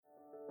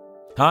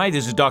Hi,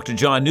 this is Dr.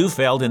 John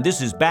Neufeld, and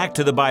this is Back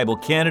to the Bible,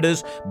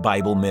 Canada's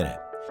Bible Minute.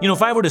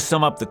 If I were to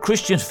sum up the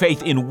Christian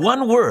faith in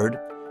one word,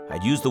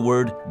 I'd use the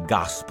word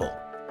gospel.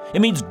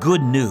 It means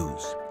good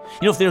news.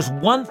 If there's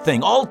one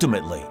thing,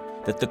 ultimately,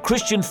 that the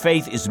Christian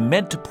faith is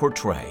meant to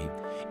portray,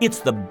 it's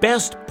the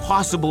best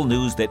possible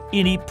news that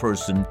any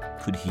person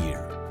could hear.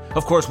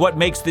 Of course, what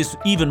makes this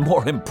even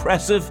more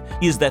impressive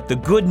is that the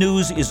good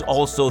news is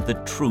also the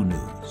true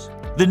news.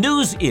 The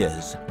news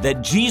is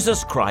that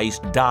Jesus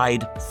Christ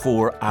died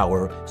for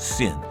our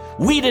sin.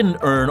 We didn't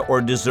earn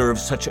or deserve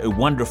such a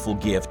wonderful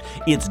gift.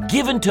 It's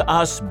given to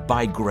us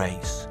by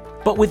grace.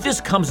 But with this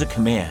comes a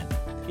command.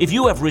 If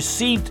you have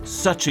received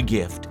such a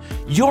gift,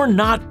 you're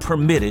not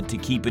permitted to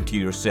keep it to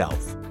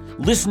yourself.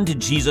 Listen to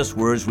Jesus'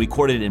 words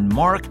recorded in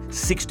Mark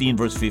 16,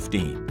 verse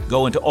 15.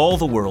 Go into all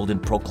the world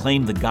and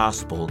proclaim the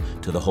gospel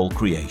to the whole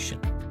creation.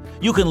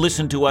 You can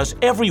listen to us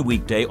every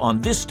weekday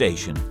on this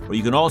station, or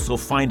you can also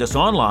find us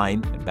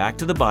online at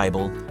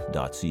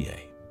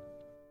backtothebible.ca.